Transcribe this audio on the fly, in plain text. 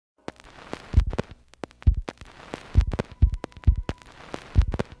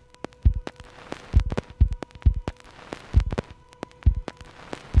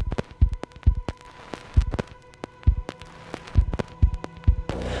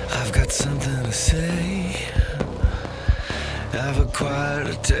I've got something to say. I've acquired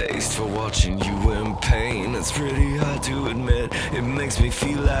a taste for watching you in pain. It's pretty hard to admit, it makes me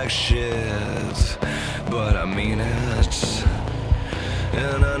feel like shit, but I mean it,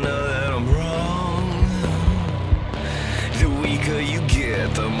 and I know that I'm wrong. The weaker you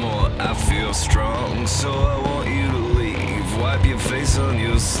get, the more I feel strong. So I want you to leave, wipe your face on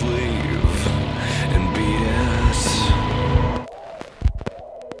your sleeve, and beat it.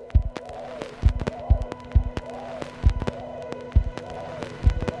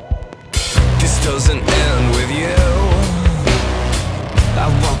 Doesn't end with you. I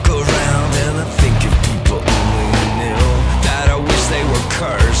walk around and I think if people only knew that I wish they were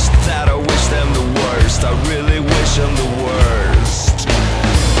cursed, that I wish them the worst. I really wish I'm the worst,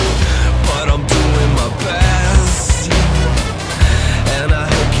 but I'm doing my best, and I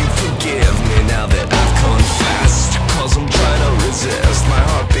hope you forgive me now that I've confessed. Cause I'm trying to resist my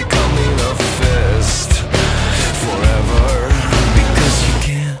heart becoming a fist forever. Because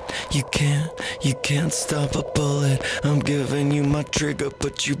you can't stop a bullet. I'm giving you my trigger,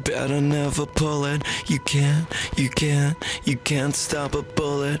 but you better never pull it. You can't stop a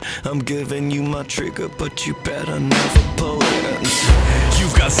bullet. I'm giving you my trigger, but you better never pull it.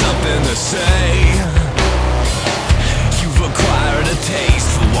 You've got something to say. You've acquired a taste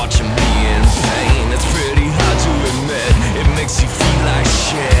for watching me in pain. It's pretty hard to admit, it makes you feel like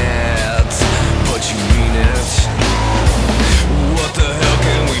shit, but you mean it. What the hell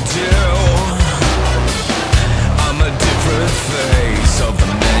can we do? I'm a different face of the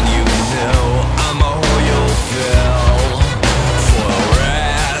man you know. I'm a whore you'll fill for the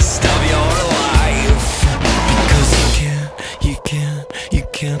rest of your life. Because you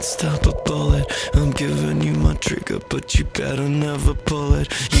can't stop a bullet. I'm giving you my trigger, but you better never pull it.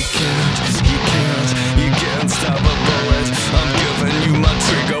 You can't stop a bullet. I'm giving you my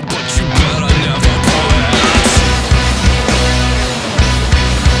trigger, but you better never pull it.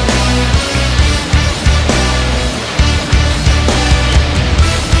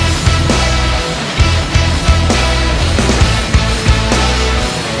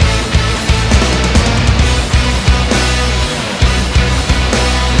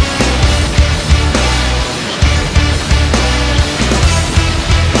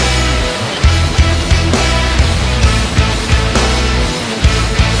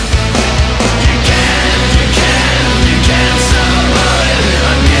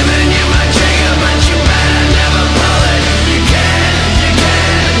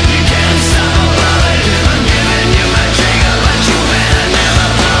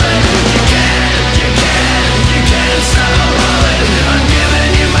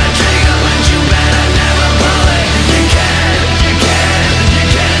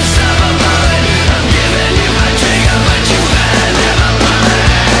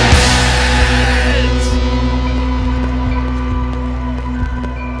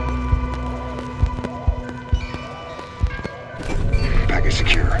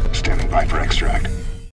 Secure. Standing by for extract.